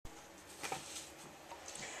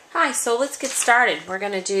Hi, so let's get started. We're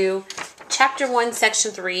going to do Chapter 1,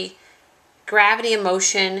 Section 3, Gravity and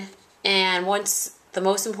Motion. And the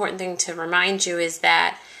most important thing to remind you is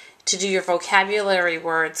that to do your vocabulary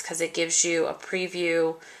words, because it gives you a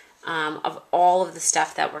preview of all of the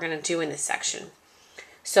stuff that we're going to do in this section.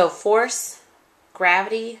 So force,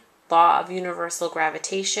 gravity, law of universal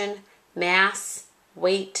gravitation, mass,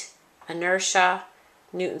 weight, inertia,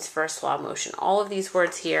 Newton's first law of motion. All of these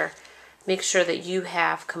words here, make sure that you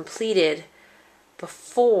have completed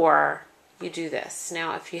before you do this.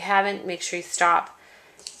 Now, if you haven't, make sure you stop,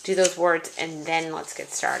 do those words, and then let's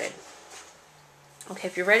get started. Okay,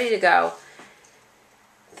 if you're ready to go,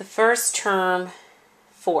 the first term,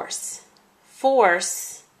 force.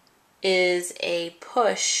 Force is a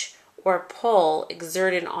push or pull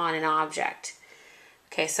exerted on an object.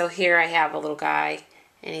 Okay, so here I have a little guy,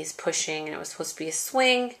 and he's pushing, and it was supposed to be a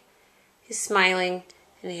swing. He's smiling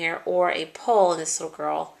in here, or a pull, and this little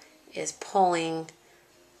girl is pulling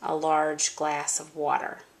a large glass of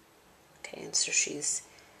water. Okay, and so she's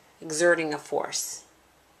exerting a force.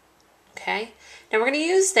 Okay, now we're going to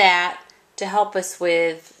use that to help us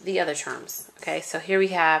with the other terms. Okay, so here we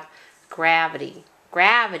have gravity.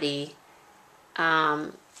 Gravity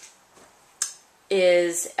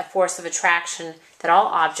is a force of attraction that all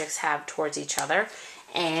objects have towards each other.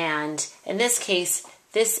 And in this case,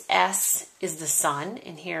 this S is the sun,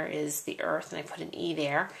 and here is the earth, and I put an E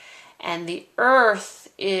there. And the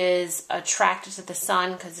earth is attracted to the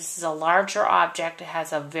sun because this is a larger object. It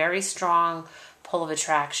has a very strong pull of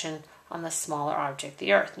attraction on the smaller object,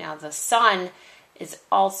 the earth. Now the sun is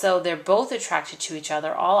also, they're both attracted to each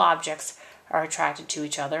other. All objects are attracted to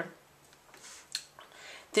each other.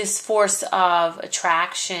 This force of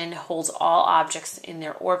attraction holds all objects in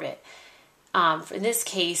their orbit. In this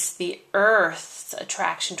case, the Earth's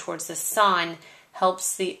attraction towards the sun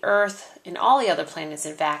helps the Earth and all the other planets,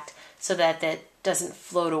 in fact, so that that doesn't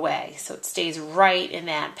float away. So it stays right in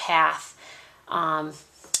that path.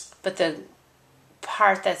 But the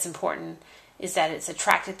part that's important is that it's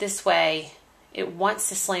attracted this way. It wants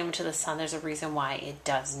to slam into the sun. There's a reason why it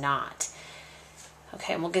does not.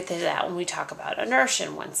 Okay, and we'll get to that when we talk about inertia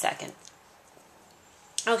in 1 second.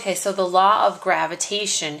 Okay, so the law of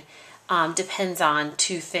gravitation depends on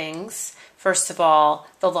two things. First of all,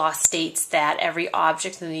 the law states that every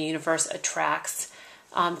object in the universe attracts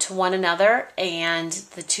to one another, and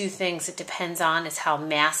the two things it depends on is how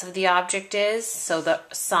massive the object is. So the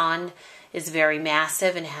sun is very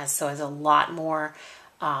massive and has a lot more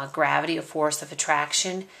gravity, a force of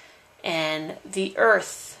attraction, and the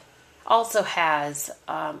Earth also has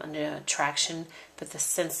an attraction, but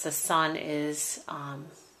since the sun is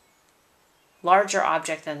larger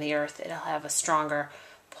object than the Earth, it'll have a stronger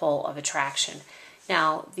pull of attraction.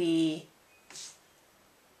 Now the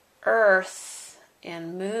Earth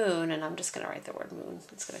and moon, and I'm just going to write the word moon,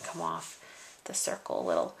 it's going to come off the circle a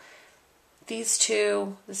little. These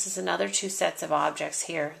two, this is another two sets of objects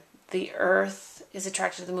here. The Earth is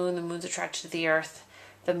attracted to the moon, the moon's attracted to the Earth.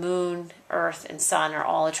 The moon, Earth, and sun are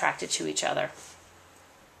all attracted to each other.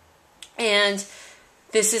 And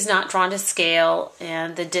this is not drawn to scale,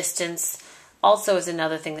 and the distance also is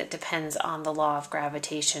another thing that depends on the law of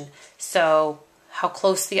gravitation. So how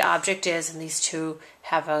close the object is, and these two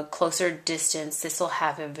have a closer distance, this will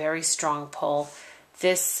have a very strong pull.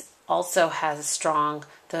 This also has a strong,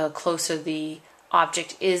 the closer the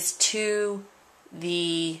object is to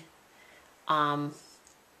the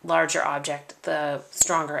larger object, the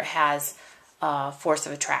stronger it has force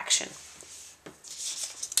of attraction.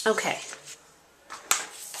 Okay,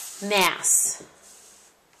 mass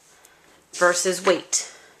versus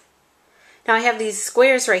weight. Now I have these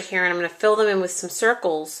squares right here, and I'm going to fill them in with some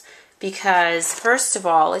circles because, first of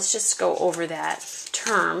all, let's just go over that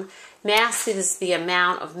term. Mass is the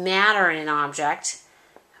amount of matter in an object,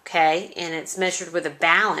 okay, and it's measured with a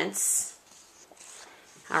balance.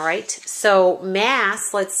 All right, so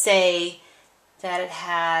mass, let's say that it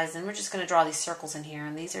has, and we're just going to draw these circles in here,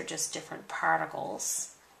 and these are just different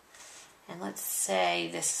particles. And let's say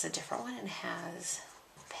this is a different one and has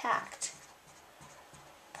packed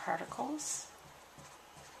particles.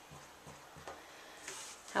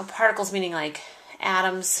 Now particles meaning like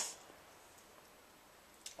atoms,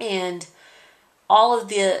 and all of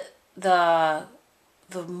the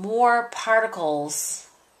more particles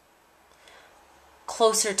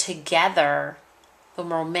closer together, the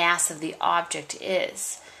more massive the object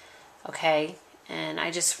is. Okay, and I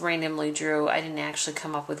just randomly drew. I didn't actually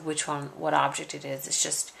come up with what object it is. It's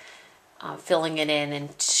just filling it in and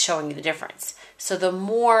showing you the difference. So the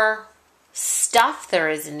more stuff there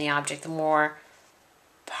is in the object, the more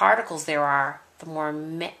particles there are, the more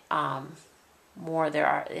more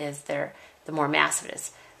the more massive it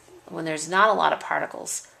is. When there's not a lot of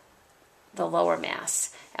particles, the lower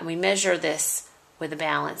mass. And we measure this with a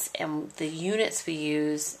balance, and the units we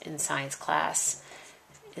use in science class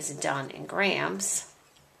is done in grams.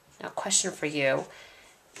 Now, question for you.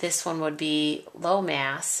 This one would be low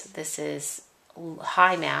mass. This is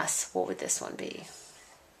high mass. What would this one be?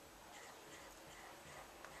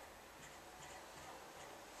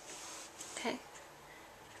 Okay.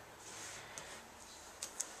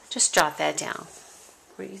 Just jot that down.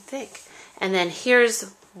 What do you think? And then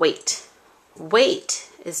here's weight. Weight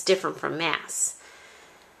is different from mass.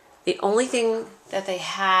 The only thing that they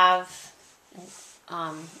have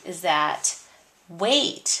is that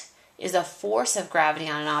weight is a force of gravity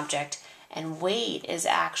on an object, and weight is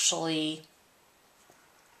actually,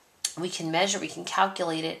 we can measure, we can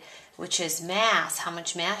calculate it, which is mass, how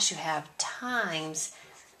much mass you have, times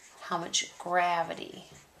how much gravity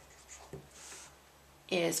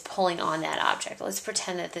is pulling on that object. Let's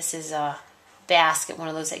pretend that this is a basket, one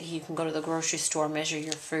of those that you can go to the grocery store, measure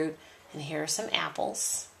your fruit, and here are some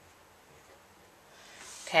apples.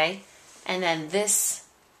 Okay, and then this,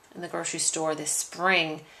 in the grocery store, this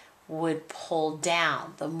spring would pull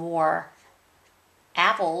down. The more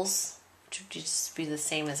apples, which would just be the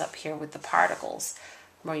same as up here with the particles,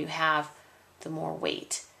 the more you have, the more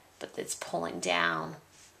weight, but it's pulling down.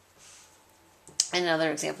 Another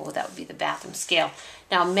example of that would be the bathroom scale.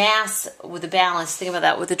 Now, mass with the balance, think about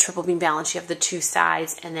that with the triple beam balance. You have the two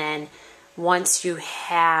sides, and then once you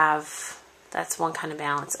have, that's one kind of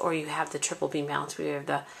balance, or you have the triple beam balance where you have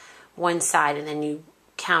the one side and then you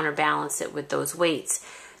counterbalance it with those weights.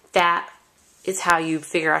 That is how you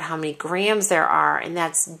figure out how many grams there are, and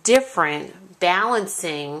that's different,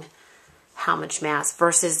 balancing how much mass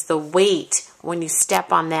versus the weight. When you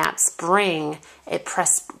step on that spring,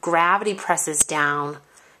 gravity presses down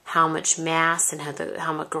how much mass and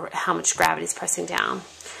how much gravity is pressing down.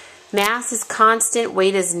 Mass is constant,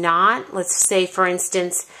 weight is not. Let's say, for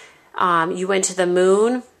instance, you went to the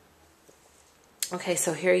moon. Okay,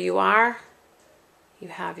 so here you are. You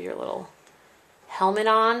have your little helmet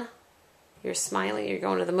on. You're smiling. You're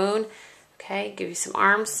going to the moon. Okay, give you some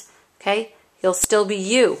arms. Okay, you'll still be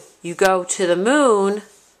you. You go to the moon.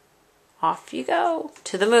 Off you go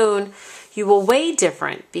to the moon. You will weigh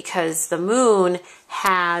different because the moon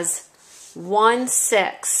has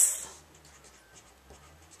 1/6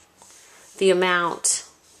 the amount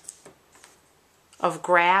of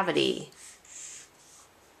gravity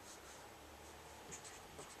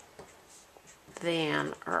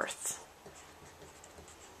than Earth.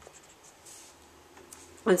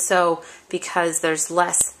 And so, because there's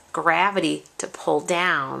less gravity to pull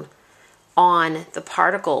down on the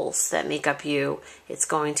particles that make up you, it's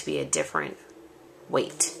going to be a different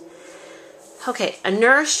weight. Okay,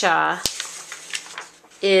 inertia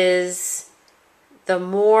is the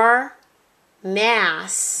more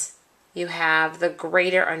mass you have, the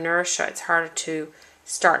greater inertia. It's harder to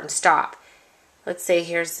start and stop. Let's say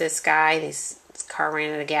here's this guy, and his car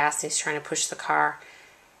ran out of gas, and he's trying to push the car.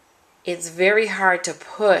 It's very hard to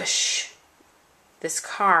push this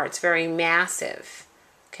car. It's very massive.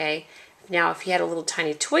 Okay? Now, if you had a little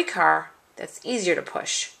tiny toy car, that's easier to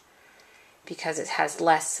push because it has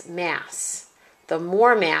less mass. The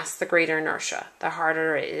more mass, the greater inertia. The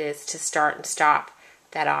harder it is to start and stop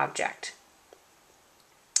that object.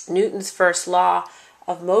 Newton's first law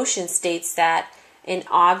of motion states that an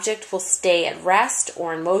object will stay at rest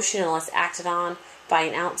or in motion unless acted on by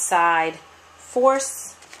an outside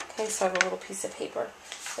force. Okay, so I have a little piece of paper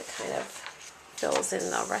that kind of fills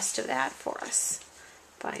in the rest of that for us.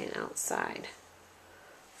 By an outside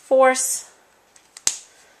force.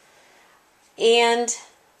 And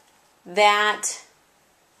that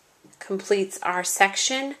completes our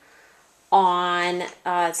section on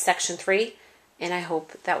section 3, and I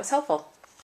hope that was helpful.